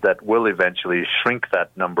passports, that will eventually shrink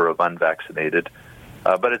that number of unvaccinated.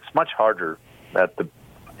 But it's much harder at the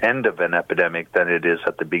end of an epidemic than it is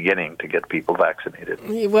at the beginning to get people vaccinated.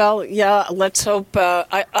 Well, yeah, let's hope.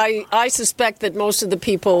 I suspect that most of the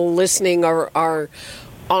people listening are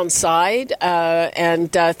on side,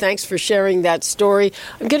 and thanks for sharing that story.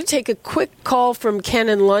 I'm going to take a quick call from Ken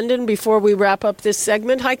in London before we wrap up this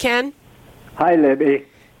segment. Hi, Ken. Hi, Libby.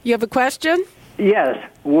 You have a question? Yes.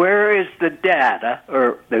 Where is the data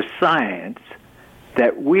or the science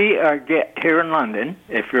that we are here in London,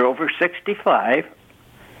 if you're over 65,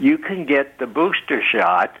 you can get the booster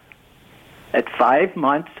shot at 5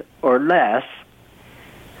 months or less,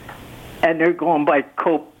 and they're going by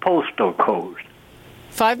postal code.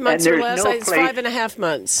 5 months or less? It's 5.5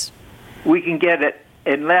 months. We can get it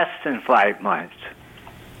in less than 5 months.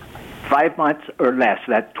 5 months or less,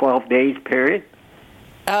 that 12 days period?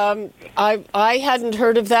 I hadn't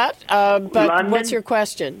heard of that, but London? What's your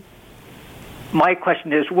question? My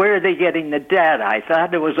question is, where are they getting the data? I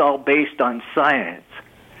thought it was all based on science.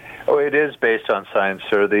 Oh, it is based on science,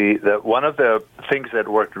 sir. One of the things that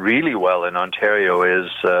worked really well in Ontario is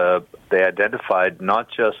they identified not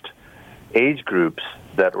just age groups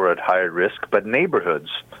that were at higher risk, but neighborhoods.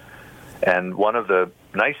 And one of the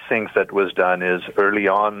nice things that was done is early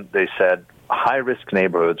on they said high-risk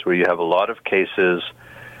neighborhoods where you have a lot of cases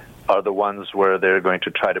are the ones where they're going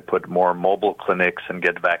to try to put more mobile clinics and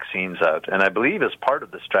get vaccines out. And I believe as part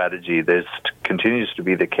of the strategy, this continues to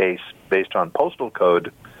be the case based on postal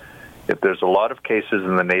code. If there's a lot of cases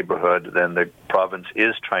in the neighborhood, then the province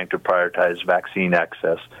is trying to prioritize vaccine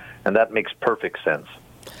access, and that makes perfect sense.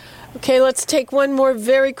 Okay, let's take one more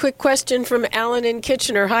very quick question from Alan in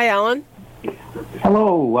Kitchener. Hi, Alan.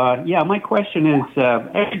 Hello. My question is,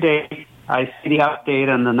 every day I see the update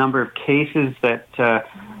on the number of cases that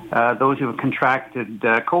those who have contracted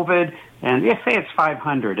COVID, and they say it's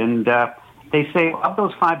 500, and they say of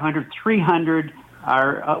those 500, 300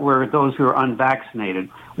 were those who are unvaccinated.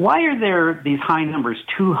 Why are there these high numbers,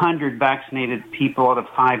 200 vaccinated people out of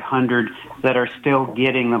 500 that are still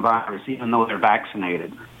getting the virus, even though they're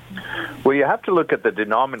vaccinated? Well, you have to look at the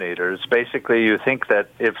denominators. Basically, you think that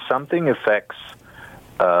if something affects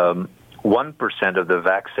 1% of the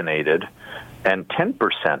vaccinated and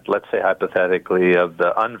 10%, let's say hypothetically, of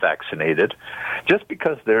the unvaccinated, just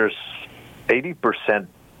because there's 80%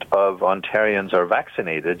 of Ontarians are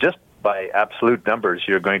vaccinated, just by absolute numbers,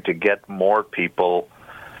 you're going to get more people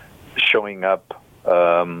showing up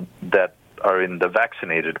that are in the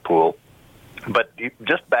vaccinated pool. But you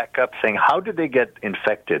just back up saying, how did they get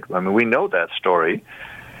infected? I mean, we know that story.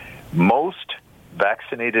 Most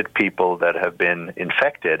vaccinated people that have been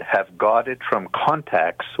infected have got it from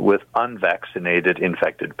contacts with unvaccinated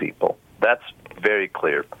infected people. That's very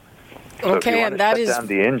clear. So if you want to shut down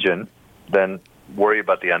the engine, then worry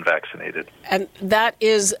about the unvaccinated. And that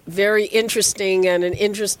is very interesting and an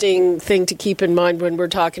interesting thing to keep in mind when we're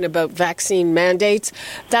talking about vaccine mandates.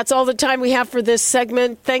 That's all the time we have for this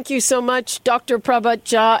segment. Thank you so much, Dr. Prabhat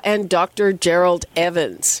Jha and Dr. Gerald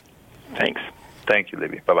Evans. Thanks. Thank you,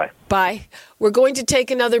 Libby. Bye-bye. Bye. We're going to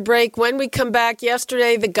take another break. When we come back,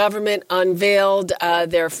 yesterday the government unveiled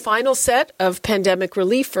their final set of pandemic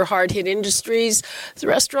relief for hard-hit industries. The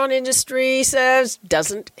restaurant industry says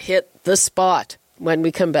doesn't hit the spot. When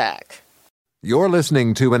we come back. You're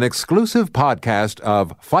listening to an exclusive podcast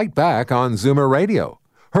of Fight Back on Zoomer Radio.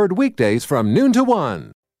 Heard weekdays from noon to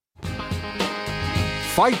 1.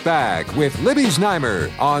 Fight Back with Libby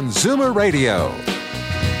Znaimer on Zoomer Radio.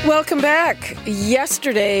 Welcome back.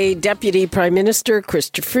 Yesterday, Deputy Prime Minister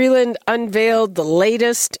Chrystia Freeland unveiled the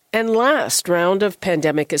latest and last round of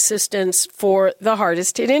pandemic assistance for the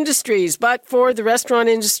hardest hit industries. But for the restaurant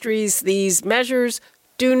industries, these measures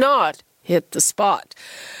do not hit the spot.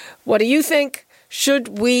 What do you think?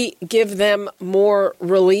 Should we give them more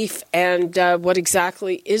relief, and what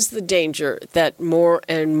exactly is the danger that more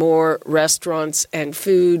and more restaurants and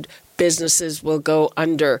food businesses will go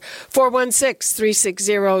under?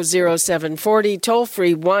 416-360-0740, toll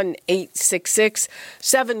free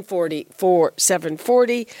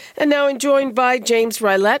 1-866-740-4740. And now I'm joined by James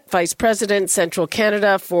Rylett, Vice President, Central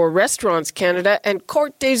Canada for Restaurants Canada, and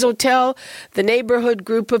Court des Hôtels, the neighborhood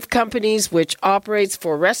group of companies which operates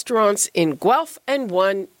for restaurants in Guelph and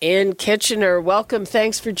one in Kitchener. Welcome.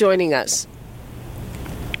 Thanks for joining us.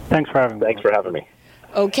 Thanks for having me.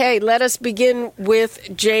 Okay, let us begin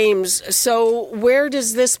with James. So where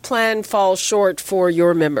does this plan fall short for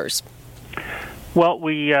your members? Well,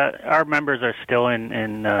 our members are still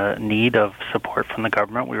in need of support from the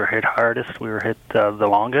government. We were hit hardest. We were hit the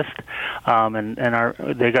longest, and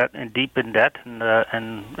they got deep in debt, and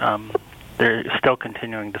they're still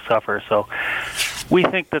continuing to suffer. So we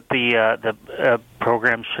think that the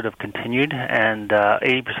program should have continued, and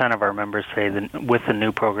 80% of our members say that with the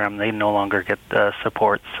new program they no longer get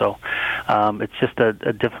support. So it's just a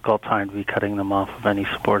difficult time to be cutting them off of any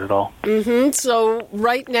support at all. Mm-hmm. So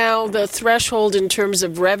right now the threshold in terms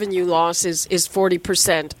of revenue loss is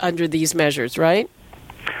 40% under these measures, right?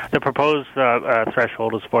 The proposed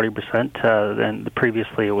threshold is 40%, and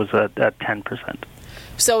previously it was at 10%.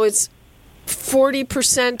 So it's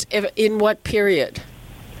 40% in what period?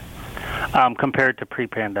 Compared to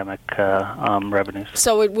pre-pandemic revenues.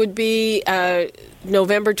 So it would be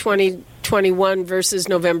November 2021 versus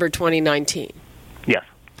November 2019? Yes.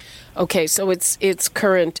 Okay, so it's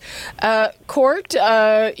current. Court,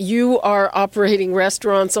 you are operating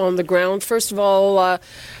restaurants on the ground. First of all,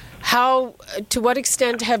 to what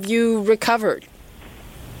extent have you recovered?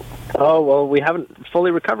 Oh, well, we haven't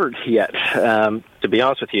fully recovered yet. To be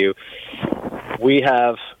honest with you, we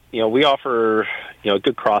have, we offer, a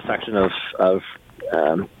good cross-section of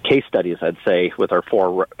case studies, I'd say, with our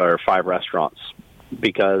 4 or 5 restaurants,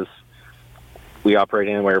 because we operate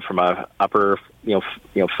anywhere from a upper,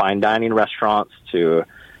 fine dining restaurants to a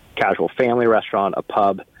casual family restaurant, a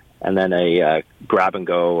pub, and then a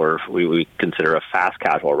grab-and-go, or we consider a fast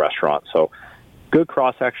casual restaurant. So good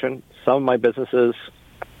cross-section. Some of my businesses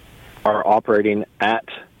are operating at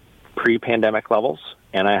pre-pandemic levels,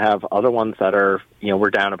 and I have other ones that are, we're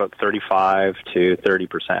down about 35 to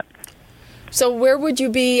 30%. So where would you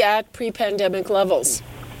be at pre-pandemic levels?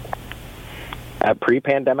 At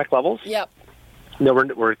pre-pandemic levels? Yep. No,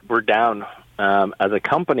 we're down. As a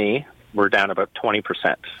company, we're down about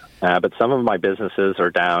 20%. But some of my businesses are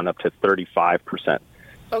down up to 35%.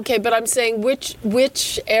 Okay, but I'm saying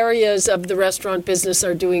which areas of the restaurant business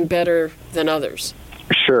are doing better than others?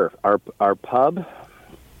 Sure. Our pub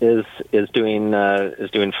is doing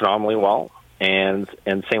phenomenally well, and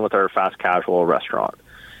same with our fast casual restaurant.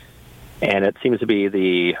 And it seems to be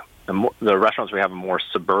the restaurants we have in more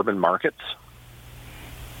suburban markets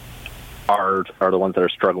are the ones that are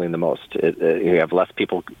struggling the most. You have less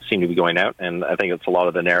people seem to be going out, and I think it's a lot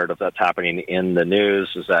of the narrative that's happening in the news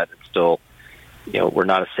is that it's still, we're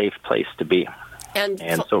not a safe place to be. And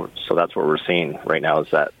so that's what we're seeing right now, is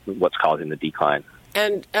that what's causing the decline.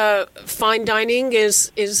 And fine dining,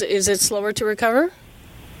 is it slower to recover?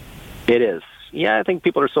 It is. Yeah, I think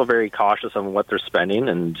people are still very cautious on what they're spending,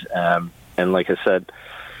 and like I said,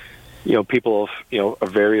 people of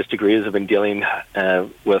various degrees have been dealing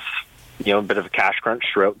with a bit of a cash crunch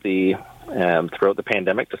throughout the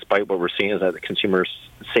pandemic. Despite what we're seeing is that the consumers'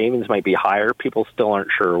 savings might be higher, people still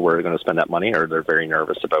aren't sure where they're going to spend that money, or they're very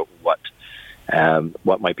nervous about what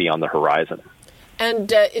might be on the horizon.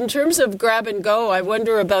 And in terms of grab and go, I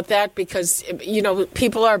wonder about that because,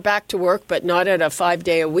 people are back to work, but not at a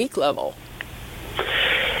 5-day-a-week level.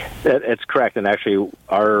 It's correct. And actually,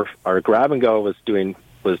 our grab and go was doing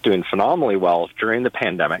phenomenally well during the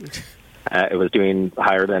pandemic. It was doing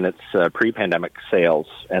higher than its pre-pandemic sales.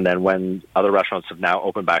 And then when other restaurants have now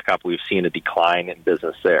opened back up, we've seen a decline in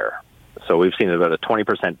business there. So we've seen about a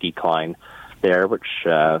 20% decline there, which,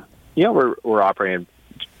 we're operating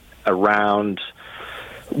around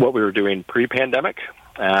what we were doing pre-pandemic,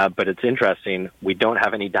 but it's interesting. We don't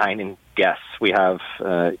have any dine-in guests. We have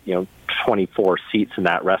 24 seats in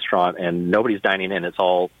that restaurant, and nobody's dining in. It's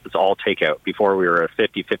all takeout. Before we were a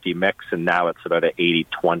 50-50 mix, and now it's about an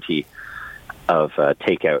 80-20 of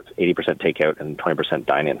takeout, 80% takeout and 20%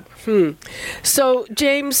 dine-in. So,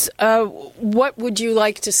 James, what would you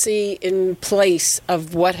like to see in place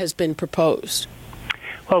of what has been proposed?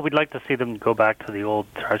 Well, we'd like to see them go back to the old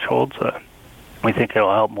thresholds. We think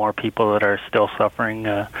it'll help more people that are still suffering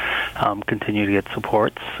continue to get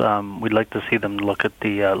supports. We'd like to see them look at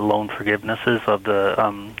the loan forgivenesses of the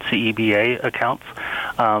CEBA accounts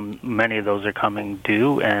many of those are coming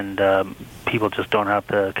due, and people just don't have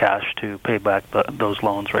the cash to pay back those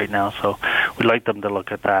loans right now. So we'd like them to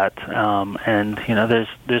look at that. And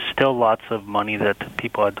there's still lots of money that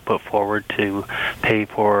people had to put forward to pay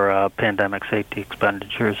for pandemic safety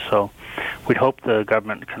expenditures. So we'd hope the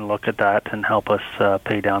government can look at that and help us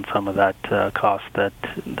pay down some of that cost that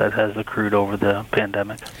has accrued over the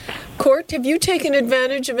pandemic. Court, have you taken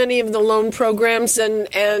advantage of any of the loan programs,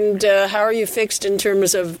 and how are you fixed in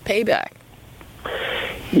terms of payback?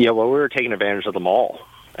 Yeah, well, we were taking advantage of them all,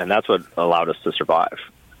 and that's what allowed us to survive.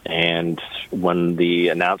 And when the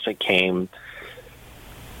announcement came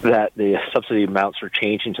that the subsidy amounts were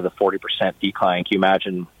changing to the 40% decline, can you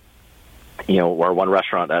imagine, where one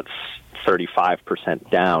restaurant that's 35%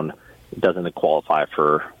 down doesn't qualify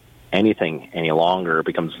for anything any longer? It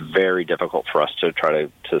becomes very difficult for us to try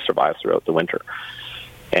to survive throughout the winter.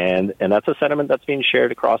 And that's a sentiment that's being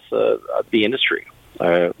shared across the industry.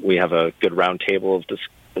 We have a good roundtable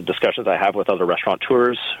of discussions I have with other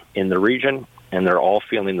restaurateurs in the region, and they're all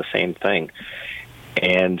feeling the same thing.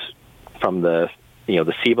 And from the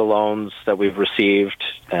CEBA loans that we've received,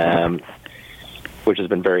 which has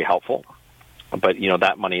been very helpful, but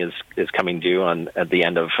that money is coming due at the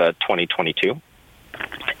end of 2022,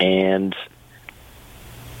 and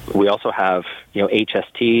we also have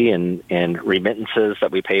HST and remittances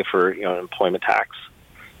that we pay for employment tax.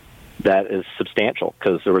 That is substantial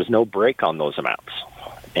because there was no break on those amounts.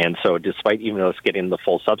 And so despite even us getting the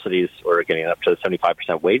full subsidies or getting up to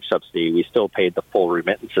 75% wage subsidy, we still paid the full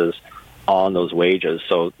remittances on those wages.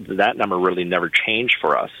 So that number really never changed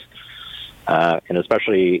for us. And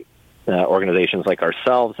especially organizations like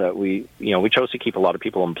ourselves, that we chose to keep a lot of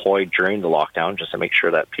people employed during the lockdown just to make sure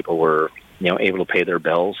that people were able to pay their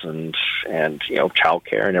bills and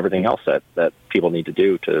childcare and everything else that people need to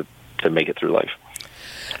do to make it through life.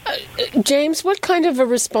 James, what kind of a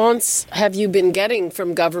response have you been getting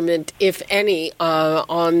from government, if any,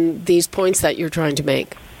 on these points that you're trying to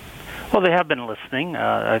make? Well, they have been listening.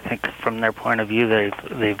 I think from their point of view,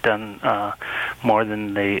 they've done more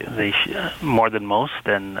than more than most,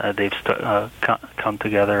 and they've come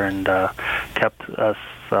together and kept us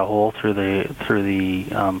whole through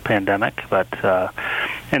the pandemic. But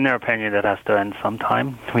in their opinion, it has to end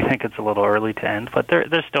sometime. We think it's a little early to end, but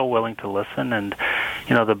they're still willing to listen. And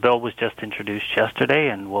the bill was just introduced yesterday,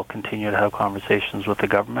 and we'll continue to have conversations with the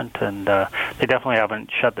government. And they definitely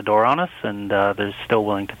haven't shut the door on us, and they're still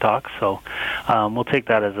willing to talk. So we'll take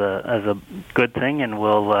that as a good thing, and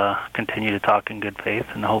we'll continue to talk in good faith,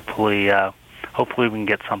 and hopefully we can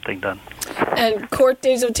get something done. And Court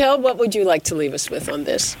Desautel, what would you like to leave us with on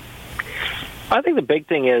this? I think the big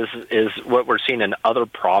thing is what we're seeing in other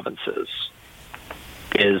provinces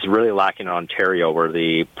is really lacking in Ontario, where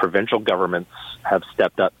the provincial governments have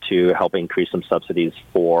stepped up to help increase some subsidies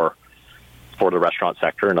for the restaurant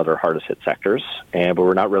sector and other hardest hit sectors, but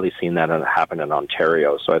we're not really seeing that happen in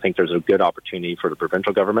Ontario. So I think there's a good opportunity for the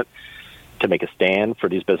provincial government to make a stand for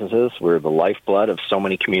these businesses. We're the lifeblood of so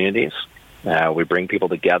many communities. We bring people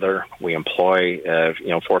together. We employ,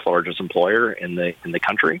 fourth largest employer in the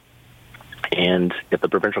country. And if the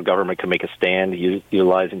provincial government can make a stand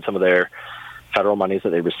utilizing some of their federal monies that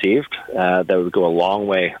they received, that would go a long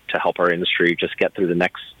way to help our industry just get through the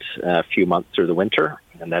next few months through the winter.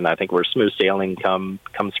 And then I think we're smooth sailing come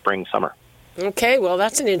spring, summer. Okay, well,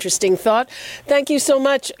 that's an interesting thought. Thank you so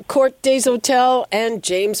much, Court Desautel and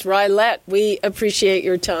James Rylett. We appreciate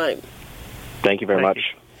your time. Thank you very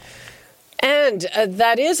much. And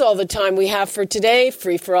that is all the time we have for today.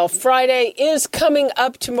 Free for All Friday is coming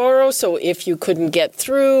up tomorrow. So if you couldn't get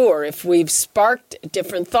through, or if we've sparked a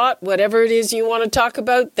different thought, whatever it is you want to talk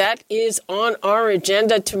about, that is on our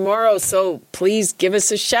agenda tomorrow. So please give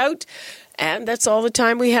us a shout. And that's all the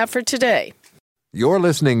time we have for today. You're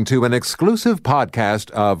listening to an exclusive podcast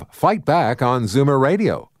of Fight Back on Zoomer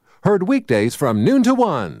Radio. Heard weekdays from noon to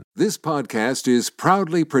 1. This podcast is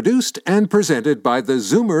proudly produced and presented by the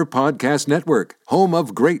Zoomer Podcast Network, home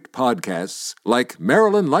of great podcasts like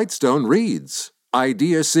Marilyn Lightstone Reads,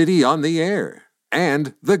 Idea City on the Air,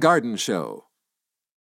 and The Garden Show.